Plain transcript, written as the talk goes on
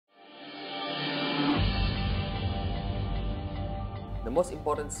The most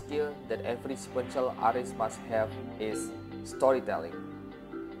important skill that every sequential artist must have is storytelling.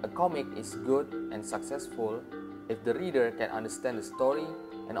 A comic is good and successful if the reader can understand the story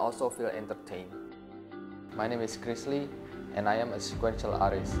and also feel entertained. My name is Chris Lie and I am a sequential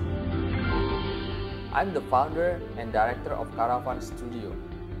artist. I'm the founder and director of Caravan Studio,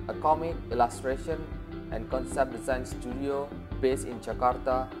 a comic, illustration, and concept design studio based in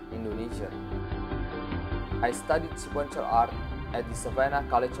Jakarta, Indonesia. I studied sequential art at the Savannah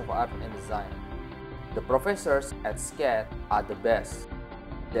College of Art and Design. The professors at SCAD are the best.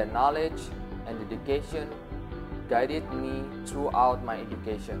 Their knowledge and dedication guided me throughout my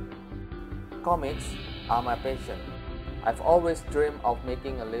education. Comics are my passion. I've always dreamed of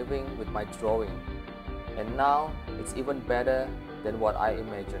making a living with my drawing, and now it's even better than what I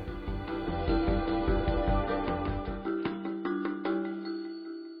imagined.